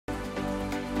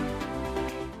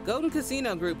Golden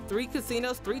Casino Group, 3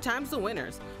 casinos, 3 times the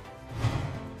winners.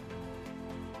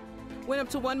 Win up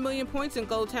to 1 million points in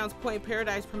Gold Town's Point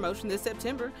Paradise promotion this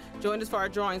September. Join us for our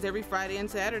drawings every Friday and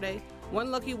Saturday.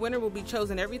 One lucky winner will be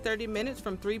chosen every 30 minutes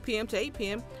from 3 p.m. to 8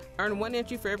 p.m. Earn 1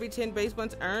 entry for every 10 base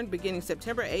points earned beginning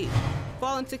September 8th.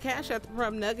 Fall into cash at the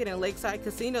Pahrump Nugget and Lakeside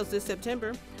Casinos this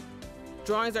September.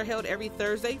 Drawings are held every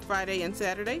Thursday, Friday, and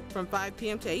Saturday from 5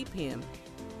 p.m. to 8 p.m.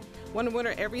 One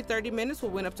winner every 30 minutes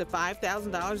will win up to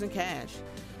 $5,000 in cash.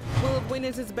 Wheel of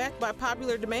Winnings is backed by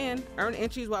popular demand. Earn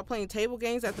entries while playing table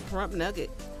games at the Pahrump Nugget.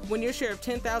 Win your share of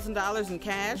 $10,000 in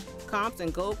cash, comps,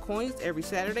 and gold coins every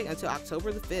Saturday until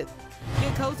October the 5th.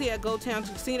 Get cozy at Gold Town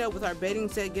Casino with our bedding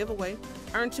set giveaway.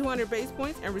 Earn 200 base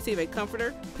points and receive a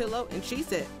comforter, pillow, and sheet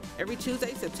set every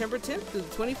Tuesday, September 10th through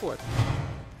the 24th.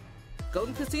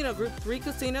 Golden Casino Group, 3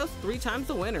 casinos, 3 times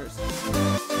the winners.